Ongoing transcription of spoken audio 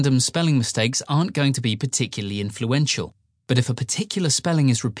Random spelling mistakes aren't going to be particularly influential, but if a particular spelling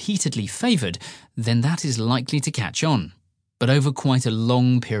is repeatedly favoured, then that is likely to catch on, but over quite a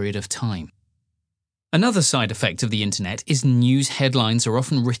long period of time. Another side effect of the internet is news headlines are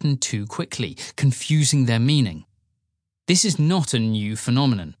often written too quickly, confusing their meaning. This is not a new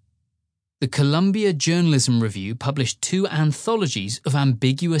phenomenon. The Columbia Journalism Review published 2 anthologies of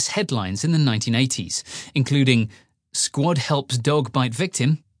ambiguous headlines in the 1980s, including Squad Helps Dog Bite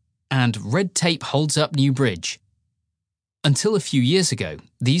Victim and Red Tape Holds Up New Bridge. Until a few years ago,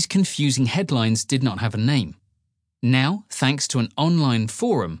 these confusing headlines did not have a name. Now, thanks to an online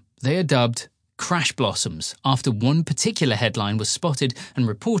forum, they are dubbed Crash Blossoms after one particular headline was spotted and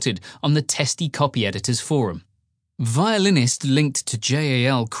reported on the Testy Copy Editors forum. Violinist linked to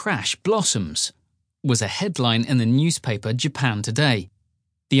JAL Crash Blossoms was a headline in the newspaper Japan Today.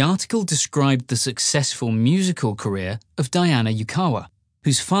 The article described the successful musical career of Diana Yukawa,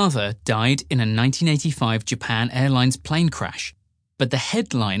 whose father died in a 1985 Japan Airlines plane crash, but the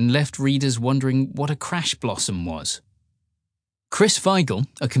headline left readers wondering what a crash blossom was. Chris Weigel,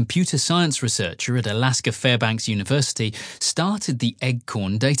 a computer science researcher at Alaska Fairbanks University, started the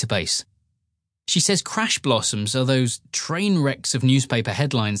Eggcorn database. She says crash blossoms are those train wrecks of newspaper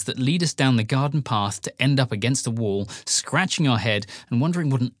headlines that lead us down the garden path to end up against a wall, scratching our head and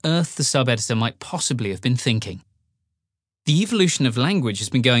wondering what on earth the sub-editor might possibly have been thinking. The evolution of language has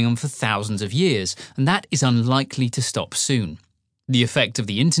been going on for thousands of years, and that is unlikely to stop soon. The effect of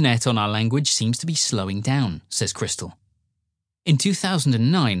the internet on our language seems to be slowing down, says Crystal. In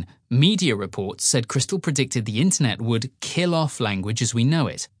 2009, media reports said Crystal predicted the internet would kill off language as we know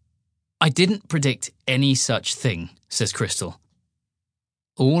it. I didn't predict any such thing, says Crystal.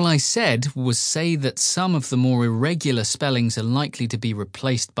 All I said was say that some of the more irregular spellings are likely to be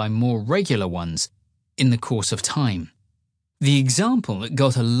replaced by more regular ones in the course of time. The example that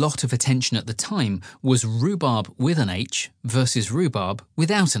got a lot of attention at the time was rhubarb with an H versus rhubarb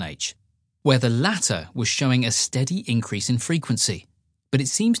without an H, where the latter was showing a steady increase in frequency, but it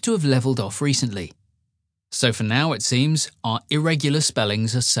seems to have levelled off recently. So for now, it seems, our irregular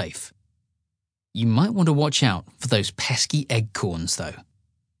spellings are safe. You might want to watch out for those pesky eggcorns, though.